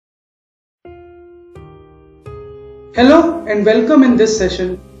Hello and welcome in this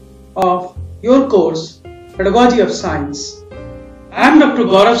session of your course, Pedagogy of Science. I am Dr.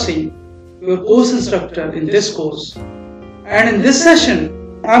 Gaurav Singh, your course instructor in this course. And in this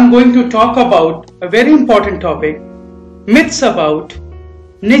session, I am going to talk about a very important topic, myths about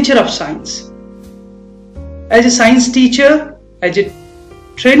nature of science. As a science teacher, as a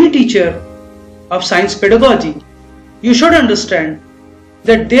trainee teacher of science pedagogy, you should understand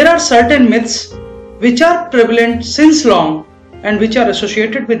that there are certain myths which are prevalent since long and which are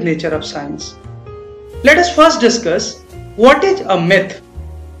associated with nature of science. Let us first discuss what is a myth.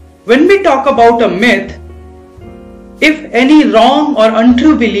 When we talk about a myth, if any wrong or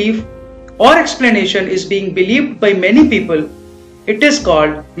untrue belief or explanation is being believed by many people, it is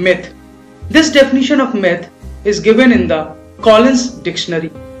called myth. This definition of myth is given in the Collins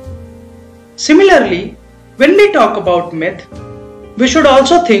Dictionary. Similarly, when we talk about myth, we should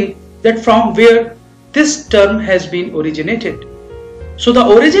also think that from where this term has been originated. So the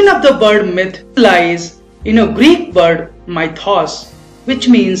origin of the word myth lies in a Greek word mythos, which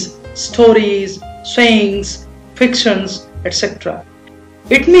means stories, sayings, fictions, etc.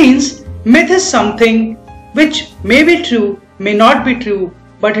 It means myth is something which may be true, may not be true,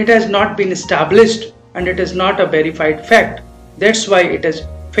 but it has not been established and it is not a verified fact. That's why it is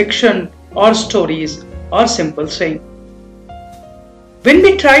fiction or stories or simple saying. When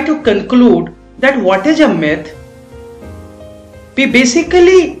we try to conclude that what is a myth, we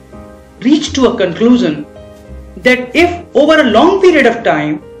basically reach to a conclusion that if over a long period of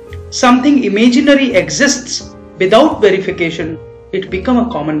time something imaginary exists without verification, it becomes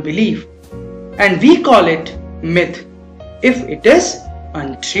a common belief and we call it myth if it is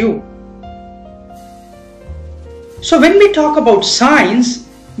untrue. So when we talk about science,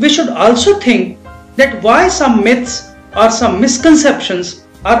 we should also think that why some myths or some misconceptions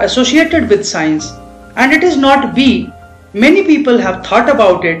are associated with science, and it is not we. Many people have thought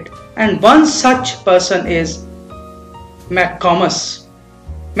about it, and one such person is McComos.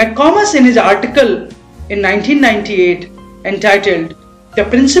 McComos, in his article in 1998 entitled "The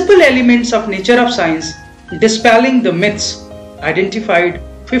Principal Elements of Nature of Science, Dispelling the Myths," identified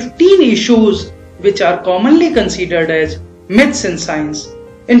 15 issues which are commonly considered as myths in science.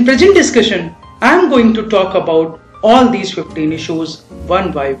 In present discussion, I am going to talk about all these 15 issues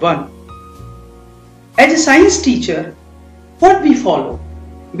one by one. As a science teacher, what we follow?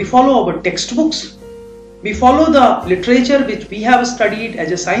 We follow our textbooks. We follow the literature which we have studied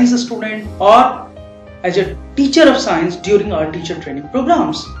as a science student or as a teacher of science during our teacher training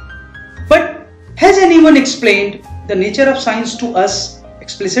programs. But has anyone explained the nature of science to us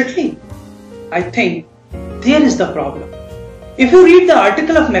explicitly? I think there is the problem. If you read the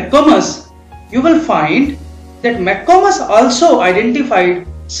article of McComos, you will find that McComos also identified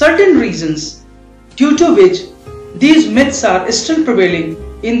certain reasons due to which these myths are still prevailing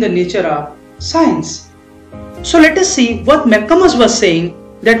in the nature of science. So let us see what McComos was saying,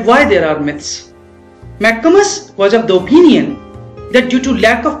 that why there are myths. McComos was of the opinion that due to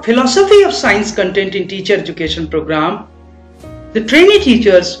lack of philosophy of science content in teacher education program, the trainee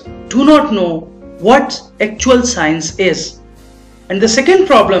teachers do not know what actual science is. And the second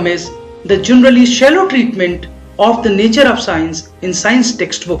problem is the generally shallow treatment of the nature of science in science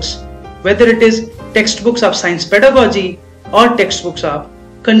textbooks, whether it is textbooks of science pedagogy or textbooks of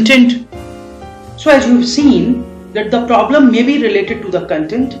content. So as you have seen that the problem may be related to the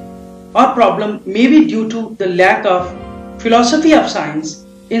content or problem may be due to the lack of philosophy of science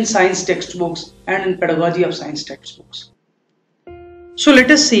in science textbooks and in pedagogy of science textbooks. So let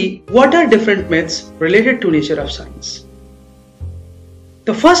us see what are different myths related to nature of science.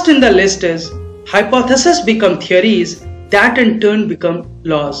 The first in the list is hypotheses become theories that in turn become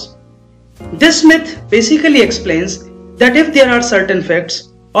laws. This myth basically explains that if there are certain facts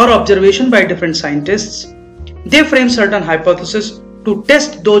or observations by different scientists, they frame certain hypotheses to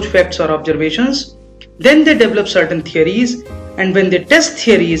test those facts or observations, then they develop certain theories, and when they test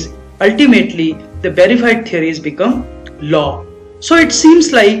theories, ultimately the verified theories become law. So it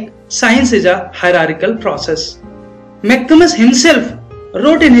seems like science is a hierarchical process. McComos himself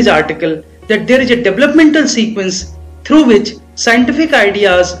wrote in his article that there is a developmental sequence through which scientific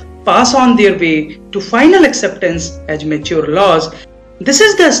ideas pass on their way to final acceptance as mature laws. This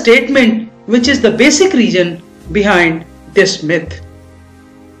is the statement which is the basic reason behind this myth.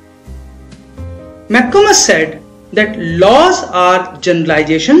 McComos said that laws are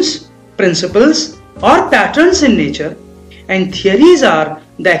generalizations, principles or patterns in nature, and theories are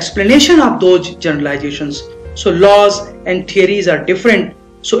the explanation of those generalizations. So laws and theories are different.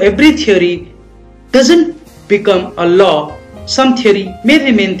 So every theory doesn't become a law. Some theory may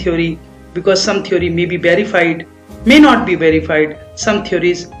remain theory because some theory may be verified may not be verified. Some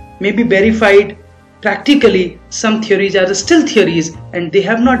theories may be verified practically. Some theories are still theories and they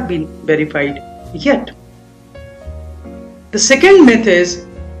have not been verified yet. The second myth is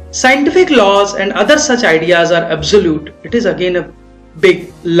scientific laws and other such ideas are absolute. It is again a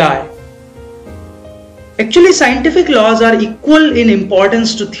big lie. Actually, scientific laws are equal in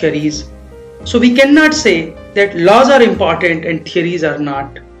importance to theories. So we cannot say that laws are important and theories are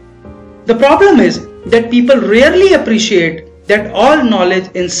not. The problem is that people rarely appreciate that all knowledge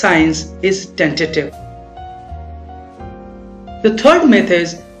in science is tentative. The third myth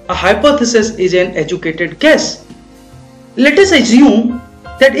is a hypothesis is an educated guess. Let us assume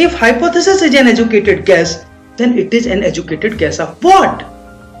that if hypothesis is an educated guess, then it is an educated guess of what?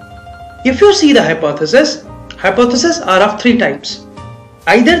 If you see the hypotheses are of three types.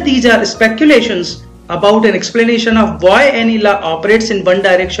 Either these are speculations about an explanation of why any law operates in one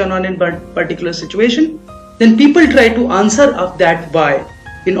direction or in one particular situation, then people try to answer of that why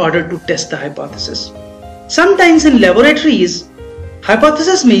in order to test the hypothesis. Sometimes in laboratories,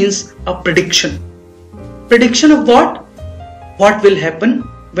 hypothesis means a prediction. Prediction of what? What will happen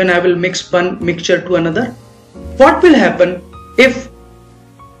when I will mix one mixture to another? What will happen if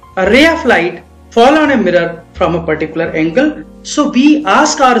a ray of light fall on a mirror from a particular angle? So we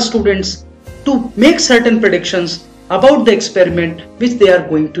ask our students to make certain predictions about the experiment which they are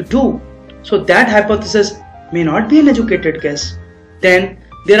going to do. So that hypothesis may not be an educated guess. Then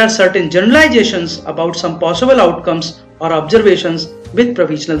there are certain generalizations about some possible outcomes or observations with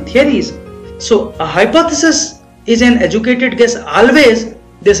provisional theories. So a hypothesis is an educated guess always.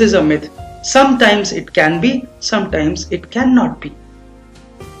 This is a myth. Sometimes it can be, sometimes it cannot be.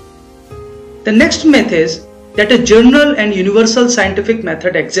 The next myth is that a general and universal scientific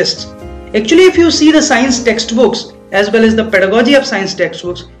method exists. Actually, if you see the science textbooks as well as the pedagogy of science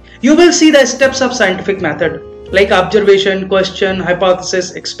textbooks, you will see the steps of scientific method like observation, question,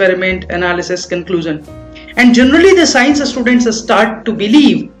 hypothesis, experiment, analysis, conclusion. And generally the science students start to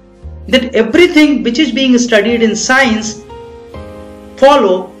believe that everything which is being studied in science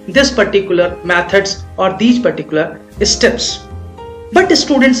follow this particular methods or these particular steps. But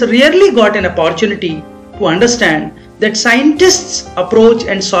students rarely got an opportunity to understand that scientists approach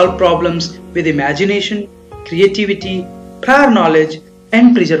and solve problems with imagination, creativity, prior knowledge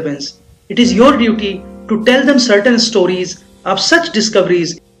and perseverance. It is your duty to tell them certain stories of such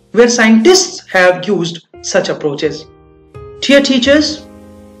discoveries where scientists have used such approaches. Dear teachers,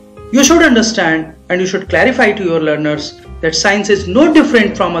 you should understand and you should clarify to your learners that science is no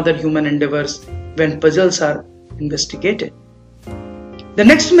different from other human endeavors when puzzles are investigated. The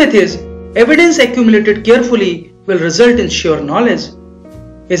next myth is evidence accumulated carefully will result in sure knowledge.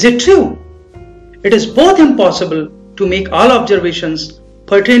 Is it true? It is both impossible to make all observations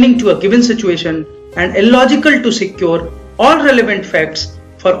pertaining to a given situation and illogical to secure all relevant facts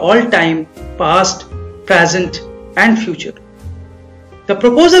for all time, past, present and future. The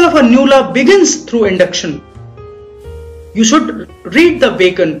proposal of a new law begins through induction. You should read the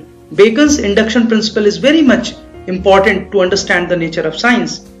Bacon. Bacon's induction principle is very much important to understand the nature of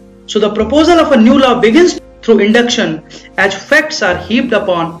science. So the proposal of a new law begins through induction as facts are heaped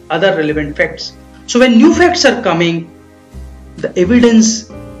upon other relevant facts. So when new facts are coming, the evidence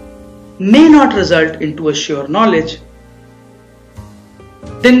may not result into a sure knowledge.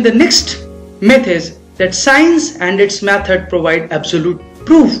 Then the next myth is that science and its method provide absolute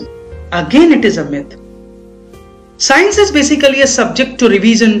proof. Again, it is a myth. Science is basically a subject to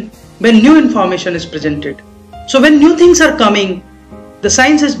revision when new information is presented. So when new things are coming, the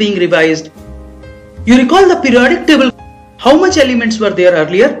science is being revised. You recall the periodic table, how much elements were there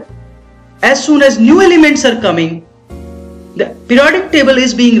earlier? As soon as new elements are coming, the periodic table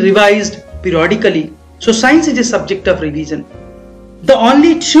is being revised periodically. So science is a subject of revision. The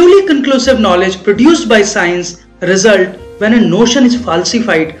only truly conclusive knowledge produced by science result when a notion is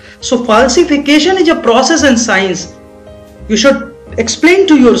falsified. So falsification is a process in science. You should explain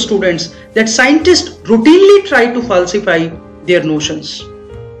to your students that scientists routinely try to falsify their notions.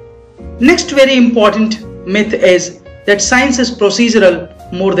 Next very important myth is that science is procedural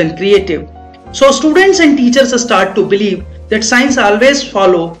more than creative. So students and teachers start to believe that science always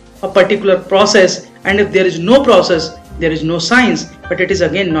follow a particular process, and if there is no process, there is no science. But it is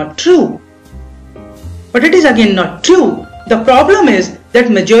again not true. The problem is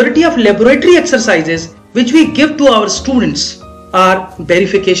that majority of laboratory exercises which we give to our students are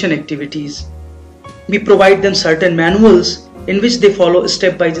verification activities. We provide them certain manuals in which they follow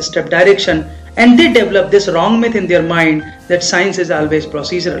step-by-step direction, and they develop this wrong myth in their mind that science is always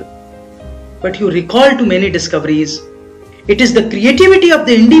procedural. But you recall to many discoveries, it is the creativity of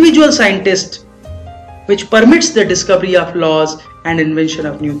the individual scientist which permits the discovery of laws and invention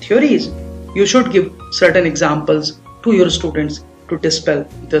of new theories. You should give certain examples to your students to dispel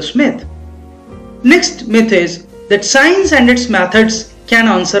this myth. Next myth is that science and its methods can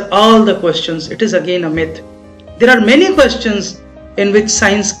answer all the questions. It is again a myth. There are many questions in which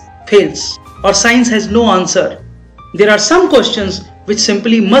science fails or science has no answer. There are some questions which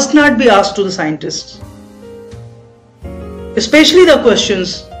simply must not be asked to the scientists. Especially the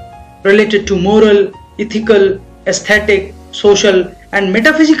questions related to moral, ethical, aesthetic, social and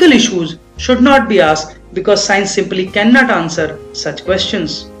metaphysical issues should not be asked because science simply cannot answer such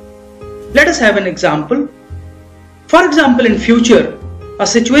questions. Let us have an example. For example, in future, a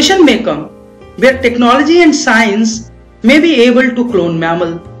situation may come where technology and science may be able to clone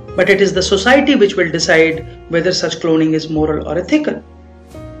mammal, but it is the society which will decide whether such cloning is moral or ethical.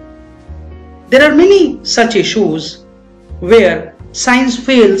 There are many such issues where science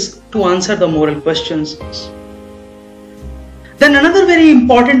fails to answer the moral questions. Then another very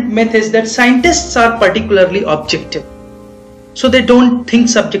important myth is that scientists are particularly objective. So they don't think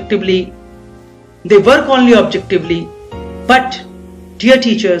subjectively, they work only objectively. But dear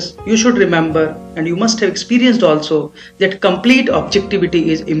teachers, you should remember, and you must have experienced also, that complete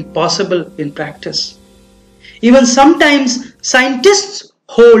objectivity is impossible in practice. Even sometimes scientists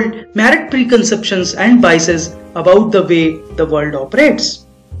hold merit preconceptions and biases about the way the world operates.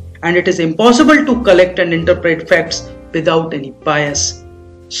 And it is impossible to collect and interpret facts without any bias.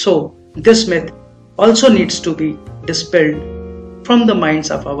 So this myth also needs to be dispelled from the minds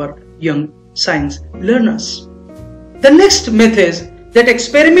of our young science learners. The next myth is that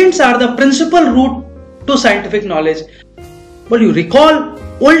experiments are the principal route to scientific knowledge. Well, you recall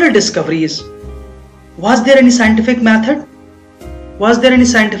older discoveries. Was there any scientific method? Was there any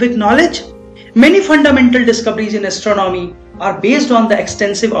scientific knowledge? Many fundamental discoveries in astronomy are based on the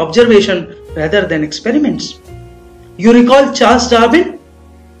extensive observation rather than experiments. You recall Charles Darwin?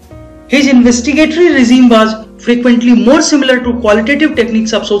 His investigatory regime was frequently more similar to qualitative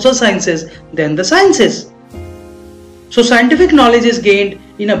techniques of social sciences than the sciences. So scientific knowledge is gained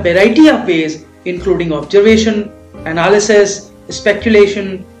in a variety of ways, including observation, analysis,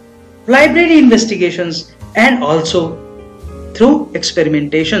 speculation, library investigations, and also through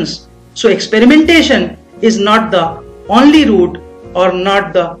experimentations. So experimentation is not the only route or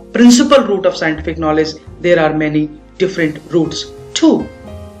not the principal route of scientific knowledge. There are many different routes too.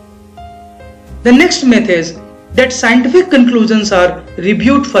 The next myth is that scientific conclusions are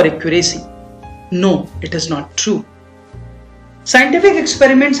reviewed for accuracy. No, it is not true. Scientific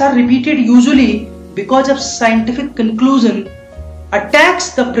experiments are repeated usually because of scientific conclusion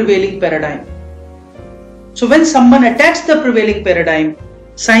attacks the prevailing paradigm. So when someone attacks the prevailing paradigm,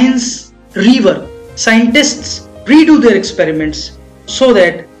 scientists redo their experiments so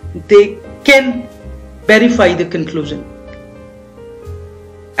that they can verify the conclusion.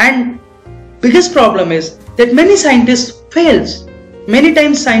 And biggest problem is that many scientists fails. Many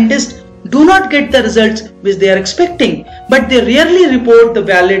times scientists do not get the results which they are expecting, but they rarely report the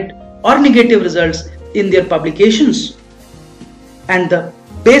valid or negative results in their publications. And the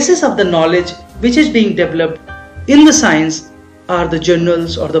basis of the knowledge which is being developed in the science are the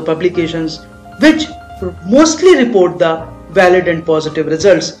journals or the publications which mostly report the valid and positive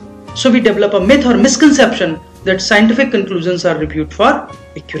results. So we develop a myth or misconception that scientific conclusions are reviewed for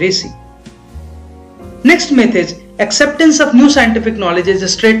accuracy. Next myth is acceptance of new scientific knowledge is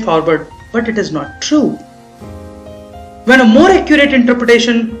straightforward, but it is not true. When a more accurate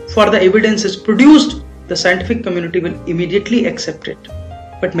interpretation for the evidence is produced, the scientific community will immediately accept it.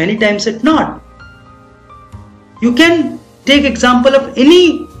 But many times it not. You can take example of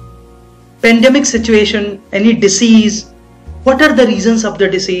any pandemic situation, any disease, what are the reasons of the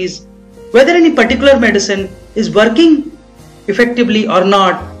disease, whether any particular medicine is working effectively or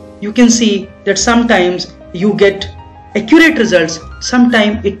not. You can see that sometimes you get accurate results,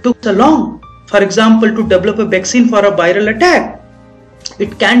 sometimes it took so long. For example, to develop a vaccine for a viral attack,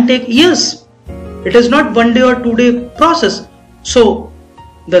 it can take years. It is not 1 day or 2 day process. So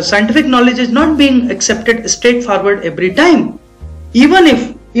the scientific knowledge is not being accepted straightforward every time. Even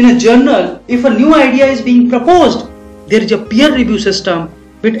if in a journal, if a new idea is being proposed, there is a peer review system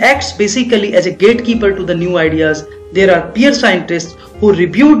which acts basically as a gatekeeper to the new ideas. There are peer scientists who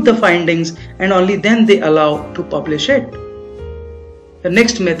reviewed the findings and only then they allow to publish it. The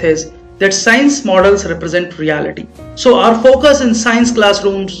next myth is that science models represent reality. So our focus in science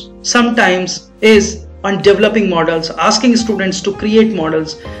classrooms sometimes is on developing models, asking students to create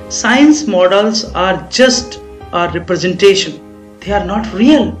models. Science models are just a representation. They are not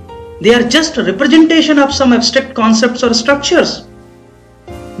real. They are just a representation of some abstract concepts or structures.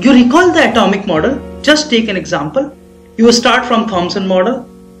 You recall the atomic model? Just take an example. You start from Thomson model,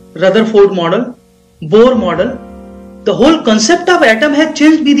 Rutherford model, Bohr model. The whole concept of atom has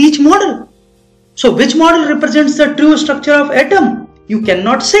changed with each model. So which model represents the true structure of atom? You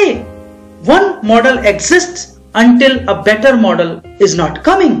cannot say. One model exists until a better model is not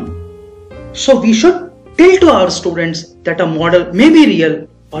coming. So we should tell to our students that a model may be real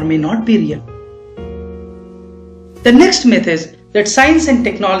or may not be real. The next myth is that science and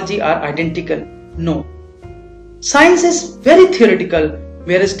technology are identical. No. Science is very theoretical,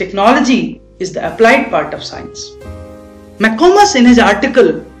 whereas technology is the applied part of science. McComos in his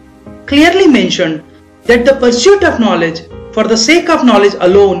article clearly mentioned that the pursuit of knowledge for the sake of knowledge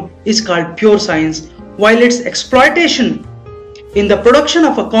alone is called pure science, while its exploitation in the production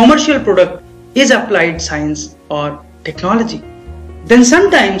of a commercial product is applied science or technology. Then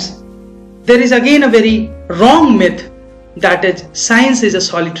sometimes there is again a very wrong myth, that is, science is a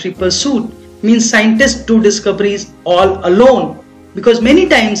solitary pursuit, means scientists do discoveries all alone, because many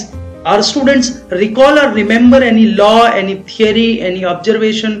times our students recall or remember any law, any theory, any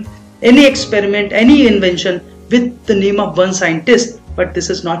observation, any experiment, any invention with the name of one scientist, but this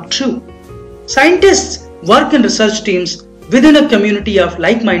is not true. Scientists work in research teams within a community of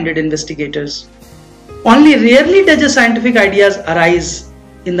like-minded investigators. Only rarely does a scientific ideas arise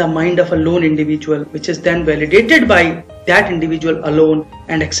in the mind of a lone individual, which is then validated by that individual alone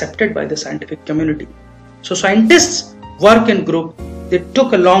and accepted by the scientific community. So scientists work in group. They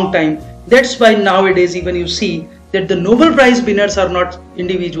took a long time. That's why nowadays even you see that the Nobel Prize winners are not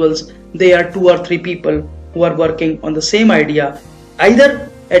individuals. They are 2 or 3 people who are working on the same idea, either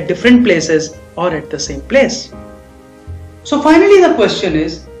at different places or at the same place. So finally the question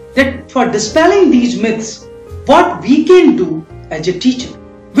is that for dispelling these myths, what we can do as a teacher?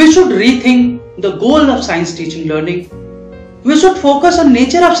 We should rethink the goal of science teaching learning. We should focus on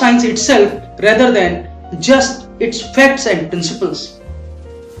nature of science itself rather than just its facts and principles.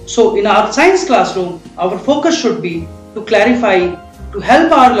 So in our science classroom, our focus should be to clarify, to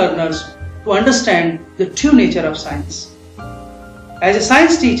help our learners to understand the true nature of science. As a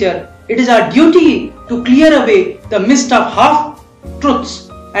science teacher, it is our duty to clear away the mist of half-truths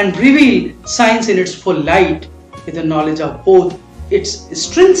and reveal science in its full light with the knowledge of both its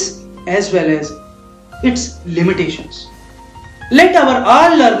strengths as well as its limitations. Let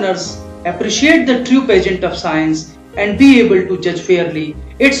all learners appreciate the true pageant of science and be able to judge fairly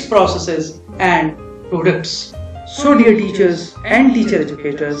its processes and products. So dear teachers and teacher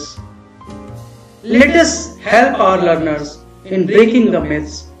educators, let us help our learners in breaking the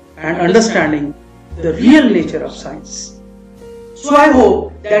myths and understanding the real nature of science. So I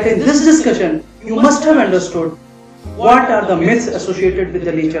hope that in this discussion you must have understood what are the myths associated with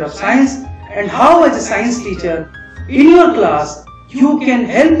the nature of science and how as a science teacher in your class you can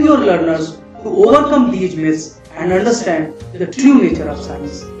help your learners to overcome these myths and understand the true nature of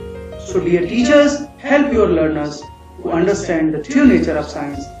science. So dear teachers, help your learners to understand the true nature of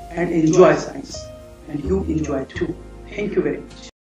science and enjoy science. And you enjoy too. Thank you very much.